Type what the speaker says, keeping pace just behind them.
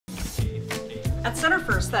At Center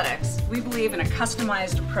for Aesthetics, we believe in a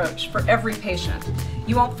customized approach for every patient.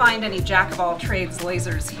 You won't find any jack-of-all-trades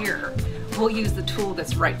lasers here. We'll use the tool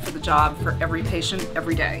that's right for the job for every patient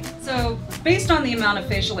every day. So, based on the amount of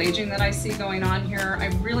facial aging that I see going on here, I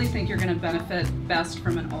really think you're going to benefit best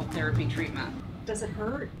from an Ultherapy treatment. Does it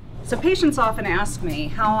hurt? So patients often ask me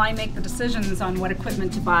how I make the decisions on what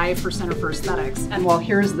equipment to buy for Center for Aesthetics. And well,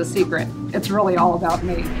 here's the secret. It's really all about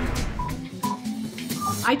me.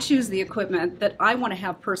 I choose the equipment that I want to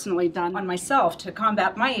have personally done on myself to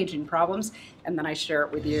combat my aging problems, and then I share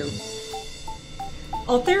it with you.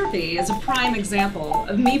 Ultherapy is a prime example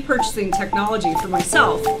of me purchasing technology for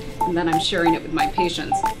myself, and then I'm sharing it with my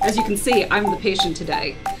patients. As you can see, I'm the patient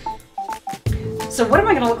today. So what am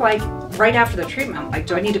I going to look like right after the treatment? Like,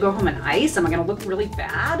 do I need to go home and ice? Am I going to look really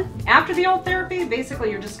bad? After the Ultherapy,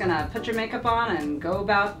 basically you're just going to put your makeup on and go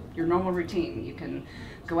about your normal routine. You can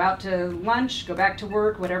go out to lunch, go back to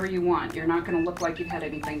work, whatever you want. You're not going to look like you've had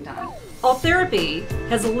anything done. Ultherapy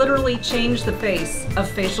has literally changed the face of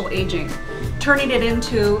facial aging, turning it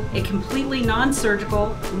into a completely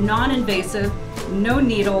non-surgical, non-invasive, no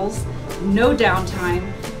needles, no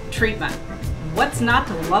downtime treatment. What's not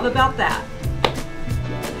to love about that?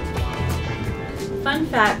 Fun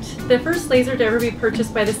fact, the first laser to ever be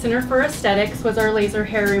purchased by the Center for Aesthetics was our laser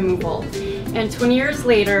hair removal. And 20 years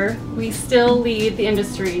later, we still lead the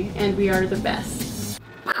industry and we are the best.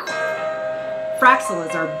 Fraxel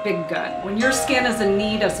is our big gun. When your skin is in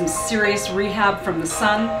need of some serious rehab from the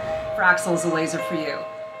sun, Fraxel is a laser for you.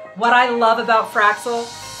 What I love about Fraxel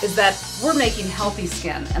is that we're making healthy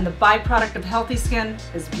skin, and the byproduct of healthy skin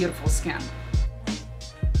is beautiful skin.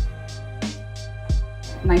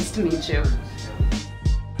 Nice to meet you.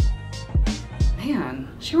 Man,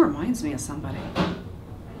 she reminds me of somebody.